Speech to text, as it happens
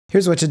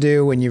Here's what to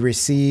do when you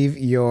receive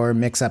your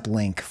Mixup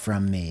link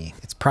from me.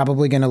 It's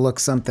probably gonna look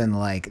something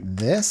like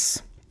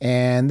this.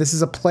 And this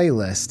is a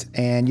playlist,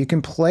 and you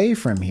can play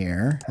from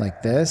here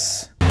like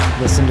this.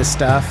 Listen to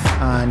stuff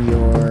on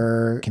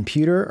your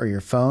computer or your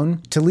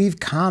phone. To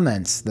leave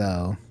comments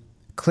though,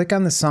 click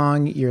on the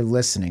song you're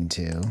listening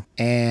to,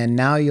 and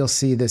now you'll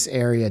see this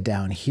area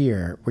down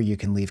here where you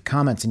can leave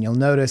comments, and you'll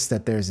notice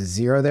that there's a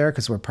 0 there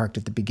because we're parked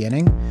at the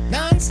beginning.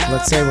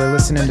 Let's say we're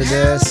listening to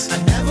this.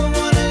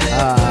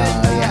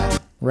 Yeah,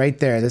 right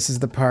there. This is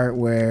the part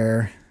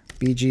where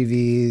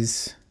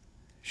BGVs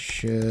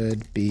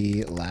should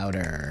be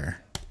louder.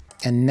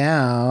 And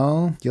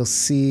now you'll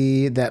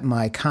see that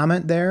my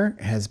comment there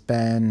has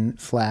been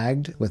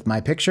flagged with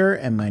my picture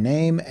and my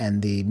name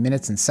and the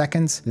minutes and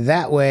seconds.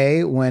 That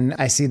way, when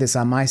I see this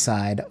on my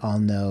side, I'll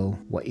know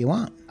what you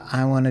want.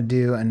 I want to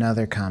do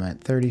another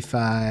comment,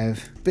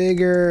 35,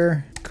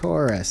 bigger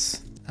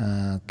chorus.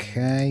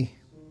 Okay,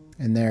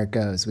 and there it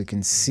goes. We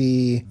can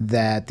see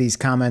that these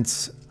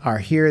comments are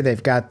here.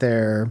 They've got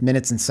their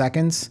minutes and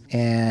seconds,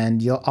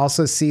 and you'll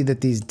also see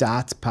that these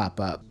dots pop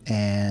up,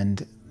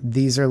 and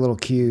these are little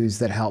cues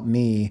that help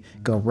me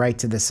go right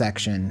to the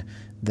section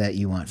that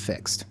you want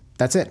fixed.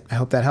 That's it. I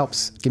hope that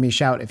helps. Give me a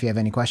shout if you have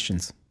any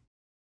questions.